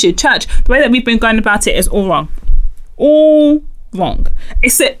different issue. Church, the way that we've been going about it is all wrong. All wrong.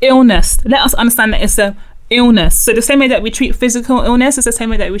 It's an illness. Let us understand that it's a illness. So the same way that we treat physical illness is the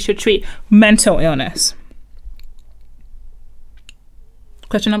same way that we should treat mental illness.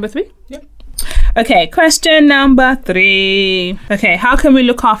 Question number 3? Yep. Okay, question number 3. Okay, how can we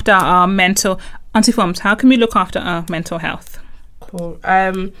look after our mental antiforms? How can we look after our mental health? Cool.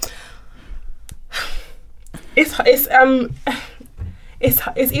 It's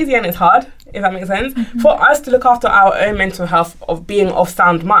easy and it's hard, if that makes sense. For us to look after our own mental health of being of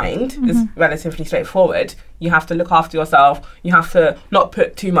sound mind is relatively straightforward. You have to look after yourself. You have to not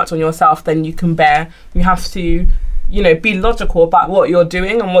put too much on yourself than you can bear. You have to, you know, be logical about what you're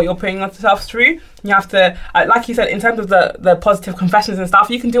doing and what you're putting yourself through. You have to, like you said, in terms of the positive confessions and stuff,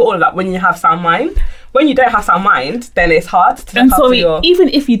 you can do all of that when you have sound mind. when you don't have sound mind, then it's hard to And look after sorry, your... even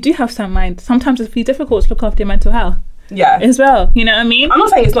if you do have sound mind, sometimes it's really difficult to look after your mental health Yeah. as well. You know what I mean? I'm not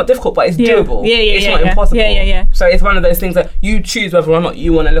saying it's not difficult, but it's doable. It's not impossible. Yeah. So it's one of those things that you choose whether or not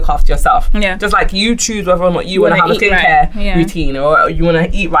you want to look after yourself. Yeah. Just like you choose whether or not you want to have a eat right. skincare routine, or you want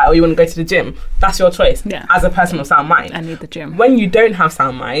to eat right, or you want to go to the gym. That's your choice as a person of sound mind. I need the gym. When you don't have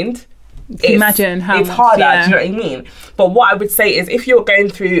sound mind, Imagine how it's much, harder. yeah. Do you know what I mean? But what I would say is, if you're going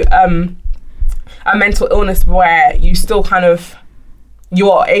through a mental illness where you still kind of,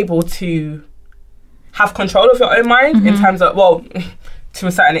 you're able to have control of your own mind in terms of, well, to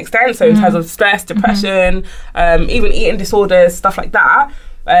a certain extent, so in terms of stress, depression, even eating disorders, stuff like that.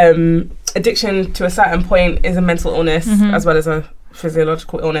 Addiction to a certain point is a mental illness as well as a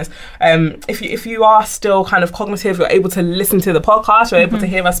physiological illness. If you are still kind of cognitive, you're able to listen to the podcast, you're able to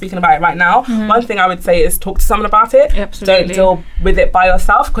hear us speaking about it right now. One thing I would say is talk to someone about it. Absolutely. Don't deal with it by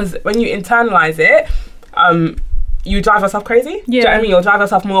yourself, because when you internalize it, you drive yourself crazy. Do you know what I mean? You'll drive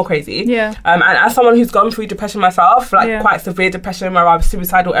yourself more crazy. Yeah. And as someone who's gone through depression myself, like Yeah. quite severe depression where I was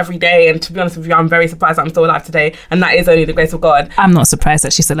suicidal every day, and to be honest with you, I'm very surprised that I'm still alive today, and that is only the grace of God. I'm not surprised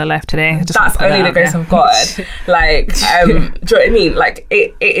that she's still alive today. That's only the grace of God. Like, do you know what I mean? Like,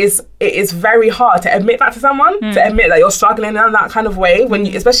 it is very hard to admit that to someone, to admit that you're struggling in that kind of way, when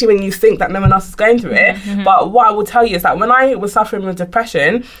you, especially when you think that no one else is going through it. But what I will tell you is that when I was suffering with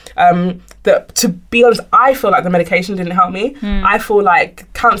depression, that, to be honest, I feel like the medication didn't help me. I feel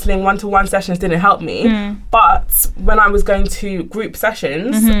like counselling one-to-one sessions didn't help me. But when I was going to group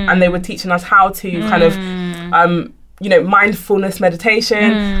sessions and they were teaching us how to kind of mindfulness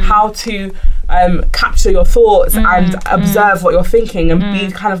meditation, how to capture your thoughts and observe what you're thinking, and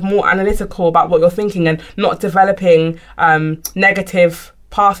be kind of more analytical about what you're thinking, and not developing negative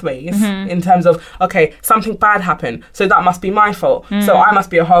pathways in terms of, okay, something bad happened, so that must be my fault, so I must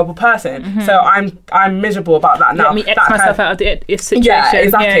be a horrible person, so I'm miserable about that now. Let me X myself out of the situation. Yeah,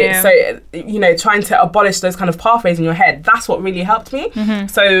 exactly. So trying to abolish those kind of pathways in your head, that's what really helped me.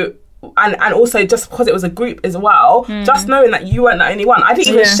 So and also, just because it was a group as well, just knowing that you weren't the only one. I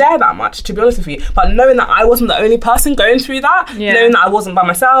didn't even share that much, to be honest with you, but knowing that I wasn't the only person going through that, knowing that I wasn't by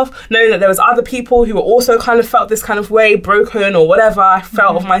myself, knowing that there was other people who were also kind of felt this kind of way, broken or whatever I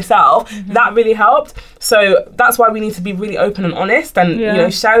felt of myself, that really helped. So that's why we need to be really open and honest,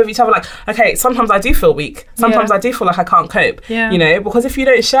 and share with each other, like, okay, sometimes I do feel weak, sometimes I do feel like I can't cope, because if you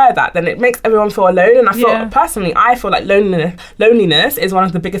don't share that, then it makes everyone feel alone. And I feel personally, I feel like loneliness is one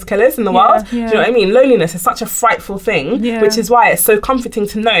of the biggest killers in the world. Do you know what I mean? Loneliness is such a frightful thing, which is why it's so comforting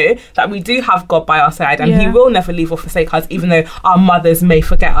to know that we do have God by our side, and He will never leave or forsake us, even though our mothers may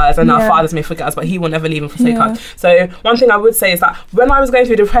forget us and our fathers may forget us, but He will never leave and forsake us. So one thing I would say is that when I was going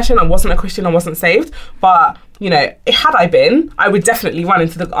through depression, I wasn't a Christian, I wasn't saved, but had I been, I would definitely run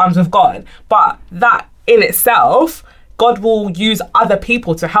into the arms of God. But that in itself, God will use other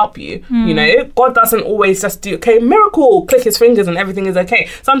people to help you. God doesn't always just do, okay, miracle, click His fingers and everything is okay.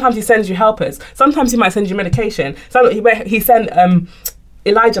 Sometimes He sends you helpers. Sometimes He might send you medication. He sent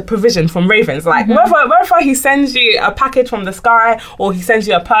Elijah provision from ravens. Like, wherever He sends you a package from the sky, or He sends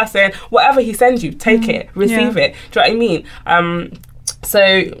you a person, whatever He sends you, take it, receive it. Do you know what I mean?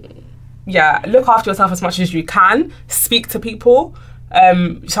 So yeah, look after yourself as much as you can. Speak to people,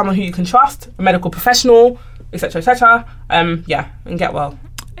 someone who you can trust, a medical professional, etc., etc. And get well.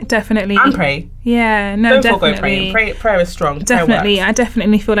 Definitely. And pray. Yeah, no, Don't definitely. forgo praying. Prayer is strong. Definitely. I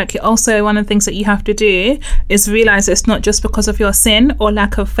definitely feel like also one of the things that you have to do is realise it's not just because of your sin or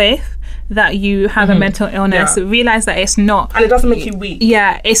lack of faith that you have a mental illness. Realise that it's not. And it doesn't make you weak.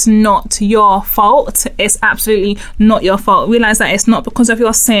 Yeah, it's not your fault. It's absolutely not your fault. Realise that it's not because of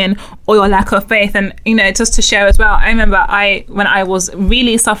your sin or your lack of faith. And, just to share as well, I remember when I was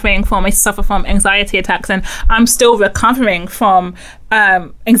really suffering from anxiety attacks, and I'm still recovering from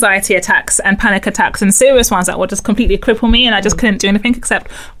anxiety attacks and panic attacks, and serious ones that would just completely cripple me, and I just couldn't do anything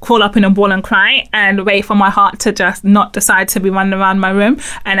except crawl up in a ball and cry and wait for my heart to just not decide to be running around my room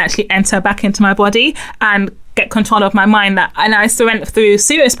and actually enter back into my body and get control of my mind. And I still went through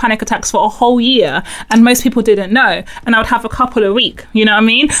serious panic attacks for a whole year, and most people didn't know, and I would have a couple a week, you know what I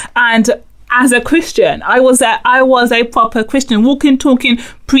mean? And as a Christian, I was a proper Christian, walking, talking,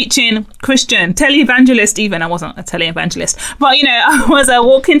 preaching Christian, televangelist even. I wasn't a televangelist, but I was a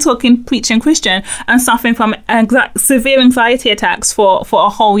walking, talking, preaching Christian, and suffering from severe anxiety attacks for a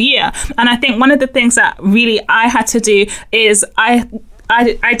whole year. And I think one of the things that really I had to do is I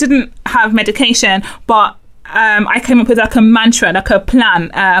didn't have medication, but I came up with like a mantra, like a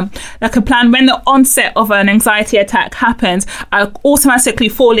plan when the onset of an anxiety attack happens. I automatically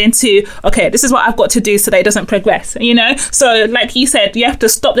fall into, okay, this is what I've got to do so that it doesn't progress, you know? So like you said, you have to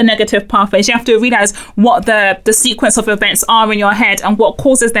stop the negative pathways. You have to realize what the sequence of events are in your head and what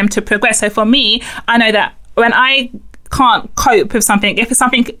causes them to progress. So for me, I know that when I can't cope with something, if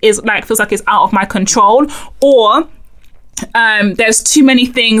something is like feels like it's out of my control, or there's too many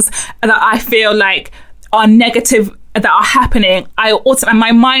things that I feel like are negative that are happening, and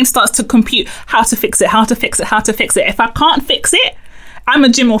my mind starts to compute how to fix it. If I can't fix it, I'm a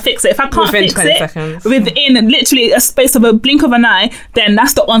Jim will fix it. If I can't fix it seconds. within literally a space of a blink of an eye, then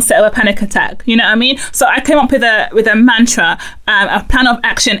that's the onset of a panic attack. You know what I mean? So I came up with a mantra, a plan of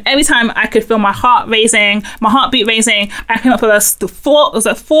action. Every time I could feel my heartbeat raising, I came up with a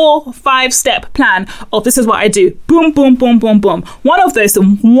 4-5 step plan of this is what I do. Boom, boom, boom, boom, boom. One of those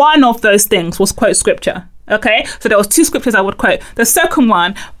things was quote scripture. Okay, so there was 2 scriptures I would quote. The second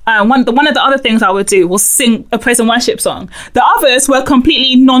one of the other things I would do was sing a praise and worship song. The others were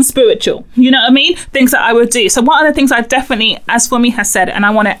completely non-spiritual. You know what I mean? Things that I would do. So one of the things I definitely, as for me, has said, and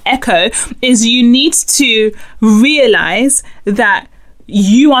I want to echo, is you need to realize that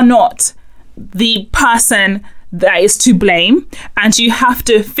you are not the person that is to blame, and you have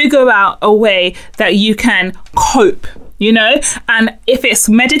to figure out a way that you can cope. You know, and if it's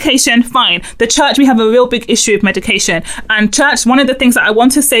medication, fine. The church, we have a real big issue with medication. And church, one of the things that I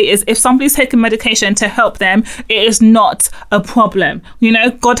want to say is if somebody's taking medication to help them, it is not a problem. You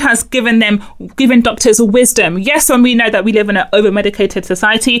know, God has given doctors wisdom. Yes, when we know that we live in an over-medicated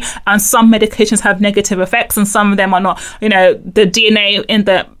society and some medications have negative effects and some of them are not, you know, the DNA in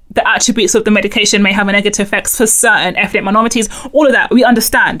the attributes of the medication may have a negative effects for certain ethnic minorities. All of that, we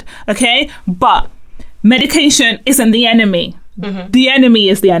understand, okay? But medication isn't the enemy. Mm-hmm. The enemy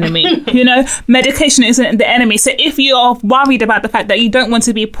is the enemy. You know, medication isn't the enemy. So if you're worried about the fact that you don't want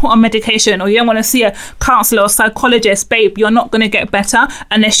to be put on medication or you don't want to see a counselor or psychologist, babe, you're not going to get better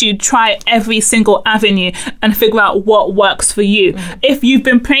unless you try every single avenue and figure out what works for you. Mm-hmm. If you've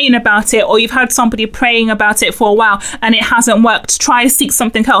been praying about it or you've had somebody praying about it for a while and it hasn't worked, try seek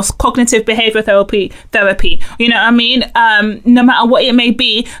something else. Cognitive behavior therapy. You know what I mean? No matter what it may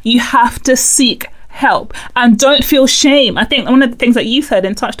be, you have to seek help and don't feel shame. I think one of the things that you said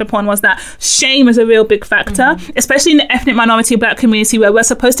and touched upon was that shame is a real big factor, especially in the ethnic minority Black community where we're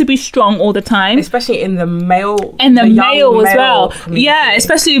supposed to be strong all the time, especially in the male as well community. Yeah,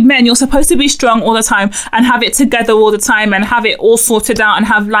 especially with men, you're supposed to be strong all the time and have it together all the time and have it all sorted out and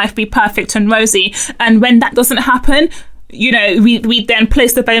have life be perfect and rosy, and when that doesn't happen, you know, we then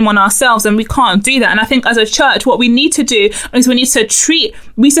place the blame on ourselves, and we can't do that. And I think as a church, what we need to do is we need to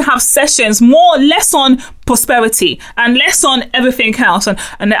have sessions less on prosperity and less on everything else and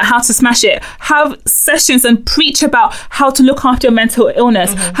how to smash it. Have sessions and preach about how to look after your mental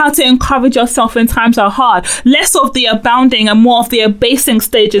illness, how to encourage yourself when times are hard, less of the abounding and more of the abasing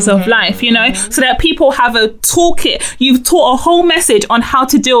stages of life, you know, so that people have a toolkit. You've taught a whole message on how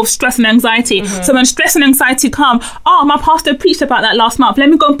to deal with stress and anxiety. So when stress and anxiety come, my pastor preached about that last month, let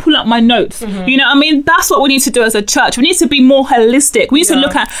me go and pull up my notes. You know what I mean? That's what we need to do as a church. We need to be more holistic. We need to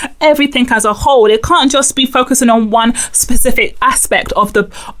look at everything as a whole. It can't just be focusing on one specific aspect of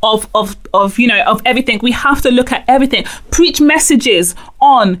everything. We have to look at everything. Preach messages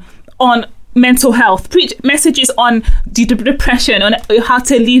on mental health, preach messages on depression, on how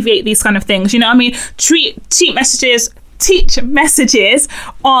to alleviate these kind of things. You know what I mean? Teach messages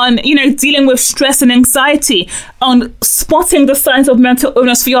on, you know, dealing with stress and anxiety, on spotting the signs of mental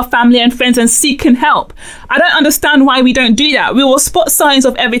illness for your family and friends and seeking help. I don't understand why we don't do that. We will spot signs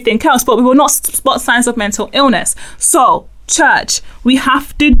of everything else, but we will not spot signs of mental illness. So, church, we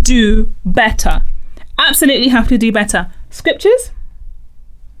have to do better. Absolutely have to do better. Scriptures?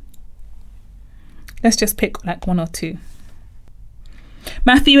 Let's just pick like 1 or 2.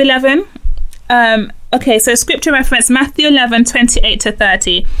 Matthew 11. Okay, so scripture reference, Matthew 11, 28 to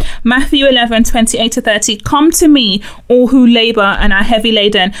 30. Matthew 11, 28 to 30. Come to me, all who labour and are heavy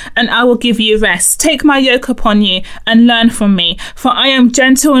laden, and I will give you rest. Take my yoke upon you and learn from me, for I am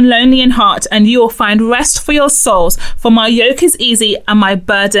gentle and lonely in heart, and you will find rest for your souls. For my yoke is easy and my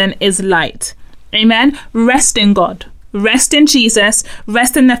burden is light. Amen. Rest in God. Rest in Jesus.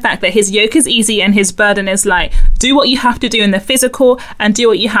 Rest in the fact that his yoke is easy and his burden is light. Do what you have to do in the physical and do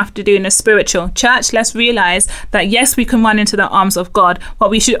what you have to do in the spiritual. Church, let's realize that yes, we can run into the arms of God, but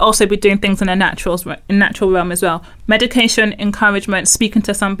we should also be doing things in the natural realm as well. Medication, encouragement, speaking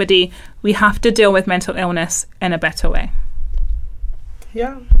to somebody. We have to deal with mental illness in a better way.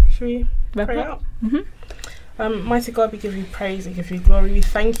 Yeah, should we pray out? Mighty God, we give you praise, we give you glory. We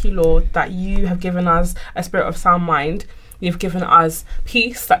thank you, Lord, that you have given us a spirit of sound mind. You've given us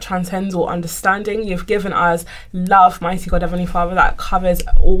peace that transcends all understanding. You've given us love, mighty God, Heavenly Father, that covers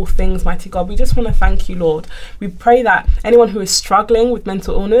all things, mighty God. We just want to thank you, Lord. We pray that anyone who is struggling with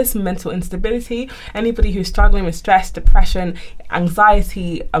mental illness, mental instability, anybody who's struggling with stress, depression,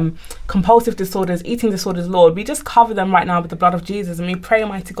 anxiety, compulsive disorders, eating disorders, Lord, we just cover them right now with the blood of Jesus, and we pray,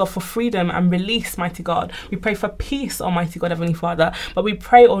 mighty God, for freedom and release, mighty God. We pray for peace, almighty God, Heavenly Father. But we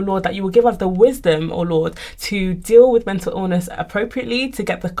pray, oh Lord, that you will give us the wisdom, oh Lord, to deal with mental illness appropriately, to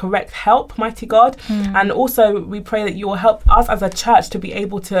get the correct help, mighty God. And also we pray that you will help us as a church to be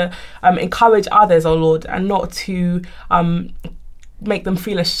able to encourage others, oh Lord, and not to make them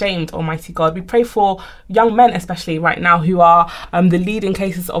feel ashamed, almighty God. We pray for young men, especially right now, who are the leading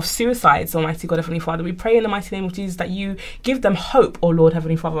cases of suicides, almighty God, Heavenly Father. We pray in the mighty name of Jesus that you give them hope, oh Lord,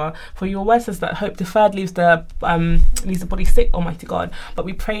 Heavenly Father. For your word says that hope deferred leaves the body sick, almighty God. But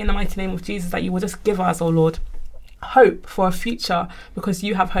we pray in the mighty name of Jesus that you will just give us, oh Lord, hope for a future, because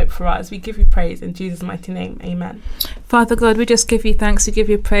you have hope for us. We give you praise in Jesus' mighty name. Amen. Father God, we just give you thanks, we give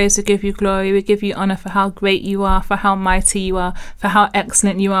you praise, we give you glory, we give you honour for how great you are, for how mighty you are, for how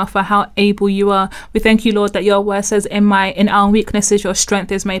excellent you are, for how able you are. We thank you, Lord, that your word says in our weaknesses your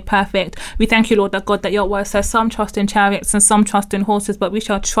strength is made perfect. We thank you, Lord, that God, that your word says some trust in chariots and some trust in horses, but we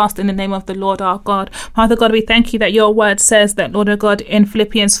shall trust in the name of the Lord our God. Father God, we thank you that your word says that, Lord our God, in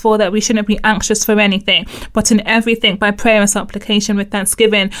Philippians 4, that we shouldn't be anxious for anything, but in everything by prayer and supplication with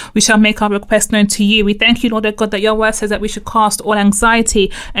thanksgiving we shall make our request known to you. We thank you, Lord our God, that your word says that we should cast all anxiety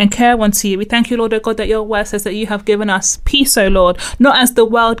and care unto you. We thank you, Lord our God, that your word says that you have given us peace, O Lord, not as the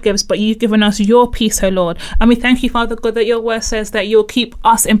world gives, but you've given us your peace, O Lord. And we thank you, Father God, that your word says that you'll keep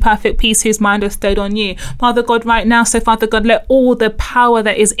us in perfect peace whose mind is stayed on you, Father God, right now. So Father God, let all the power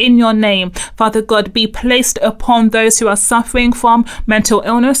that is in your name, Father God, be placed upon those who are suffering from mental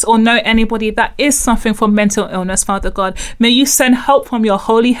illness or know anybody that is suffering from mental illness, Father God. May you send help from your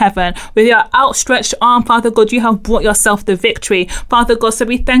holy heaven. With your outstretched arm, Father God, you have brought yourself the victory, Father God. So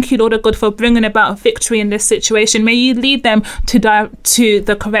we thank you, Lord God, for bringing about victory in this situation. May you lead them to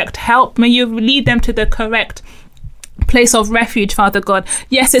the correct help. May you lead them to the correct place of refuge, Father God.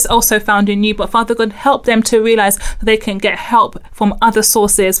 Yes, it's also found in you, but Father God, help them to realize that they can get help from other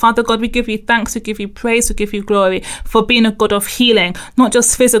sources. Father God, we give you thanks, we give you praise, we give you glory for being a God of healing, not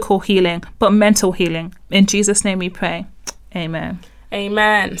just physical healing, but mental healing. In Jesus' name we pray. Amen.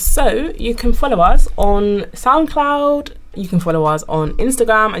 Amen. So you can follow us on SoundCloud, you can follow us on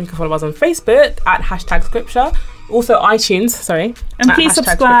Instagram, and you can follow us on Facebook at #scripture. Also iTunes, and please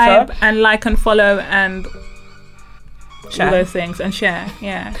subscribe scripture, and like and follow and share all those things, and share,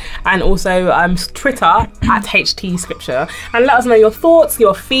 and also Twitter at HT Scripture, and let us know your thoughts,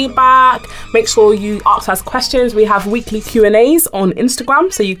 your feedback. Make sure you ask us questions. We have weekly Q&As on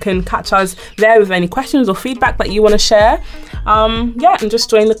Instagram, so you can catch us there with any questions or feedback that you want to share. And just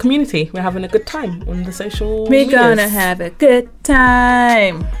join the community. We're having a good time on the social medias. Gonna have a good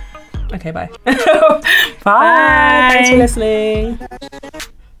time. Okay, bye. Bye. Thanks for listening.